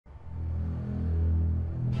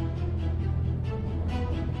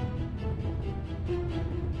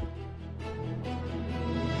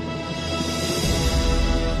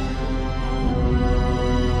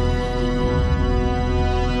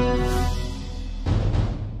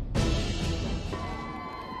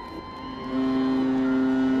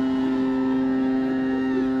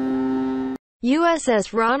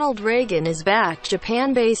USS Ronald Reagan is back.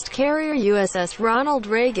 Japan-based carrier USS Ronald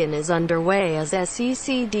Reagan is underway as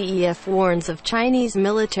SECDEF warns of Chinese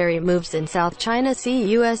military moves in South China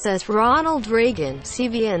Sea. USS Ronald Reagan,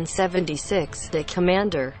 CVN-76, the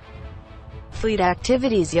commander. Fleet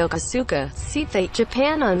activities Yokosuka, CFAY,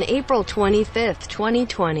 Japan on April 25,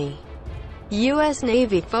 2020. U.S.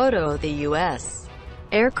 Navy photo. The U.S.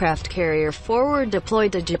 aircraft carrier forward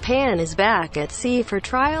deployed to Japan is back at sea for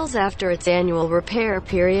trials after its annual repair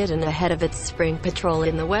period and ahead of its spring patrol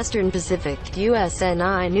in the Western Pacific,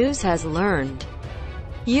 USNI News has learned.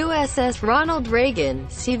 USS Ronald Reagan,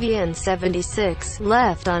 CVN-76,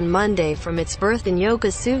 left on Monday from its berth in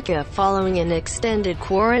Yokosuka following an extended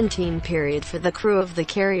quarantine period for the crew of the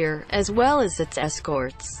carrier, as well as its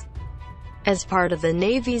escorts. As part of the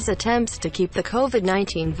Navy's attempts to keep the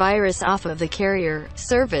COVID-19 virus off of the carrier,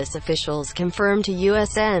 service officials confirmed to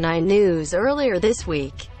USNI News earlier this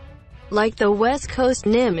week. Like the West Coast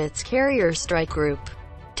Nimitz carrier strike group,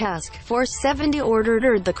 Task Force 70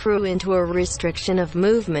 ordered the crew into a restriction of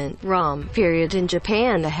movement (ROM) period in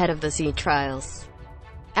Japan ahead of the sea trials.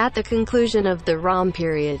 At the conclusion of the ROM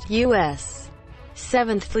period, U.S.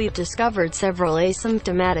 7th Fleet discovered several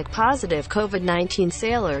asymptomatic positive COVID-19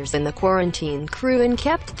 sailors in the quarantine crew and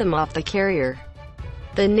kept them off the carrier.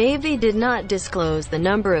 The Navy did not disclose the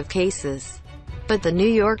number of cases, but the New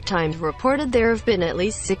York Times reported there have been at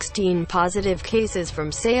least 16 positive cases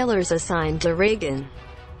from sailors assigned to Reagan.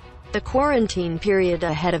 The quarantine period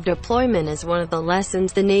ahead of deployment is one of the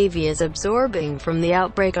lessons the Navy is absorbing from the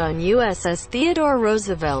outbreak on USS Theodore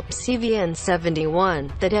Roosevelt,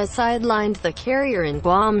 CVN-71, that has sidelined the carrier in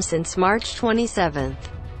Guam since March 27.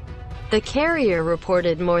 The carrier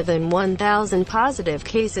reported more than 1,000 positive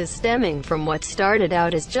cases stemming from what started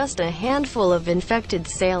out as just a handful of infected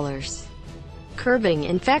sailors. Curbing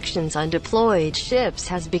infections on deployed ships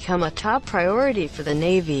has become a top priority for the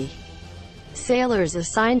Navy. Sailors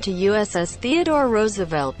assigned to USS Theodore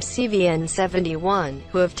Roosevelt, CVN-71,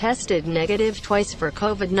 who have tested negative twice for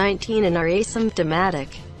COVID-19 and are asymptomatic,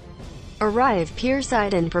 arrive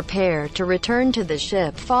pierside and prepare to return to the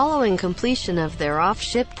ship following completion of their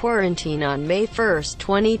off-ship quarantine on May 1,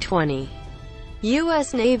 2020.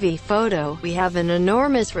 U.S. Navy photo. We have an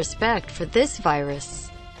enormous respect for this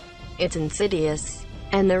virus. It's insidious.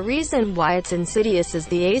 And the reason why it's insidious is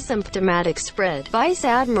the asymptomatic spread. Vice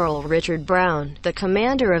Admiral Richard Brown, the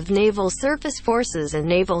commander of Naval Surface Forces and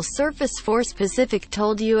Naval Surface Force Pacific,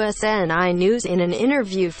 told USNI News in an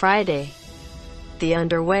interview Friday. The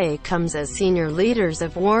underway comes as senior leaders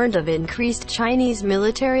have warned of increased Chinese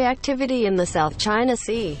military activity in the South China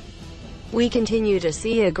Sea. We continue to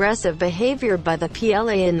see aggressive behavior by the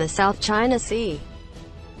PLA in the South China Sea.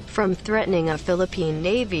 From threatening a Philippine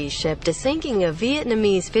Navy ship to sinking a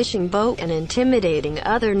Vietnamese fishing boat and intimidating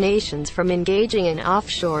other nations from engaging in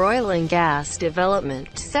offshore oil and gas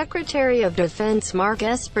development, Secretary of Defense Mark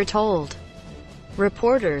Esper told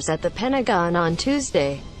reporters at the Pentagon on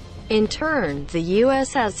Tuesday. In turn, the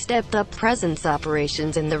U.S. has stepped up presence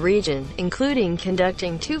operations in the region, including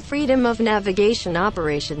conducting 2 freedom of navigation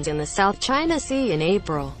operations in the South China Sea in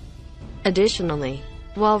April. Additionally,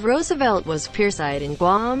 while Roosevelt was pierside in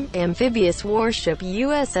Guam, amphibious warship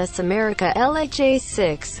USS America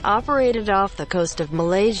LHA-6 operated off the coast of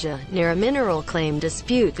Malaysia, near a mineral claim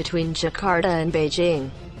dispute between Jakarta and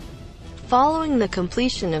Beijing. Following the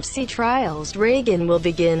completion of sea trials, Reagan will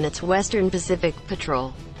begin its Western Pacific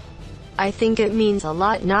patrol. I think it means a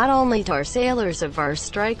lot not only to our sailors of our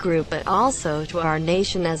strike group but also to our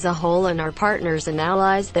nation as a whole and our partners and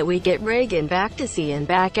allies that we get Reagan back to sea and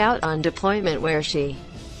back out on deployment where she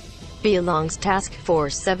belongs. Task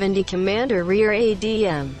Force 70 Commander Rear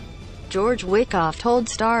ADM George Wickoff told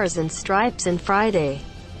Stars and Stripes on Friday.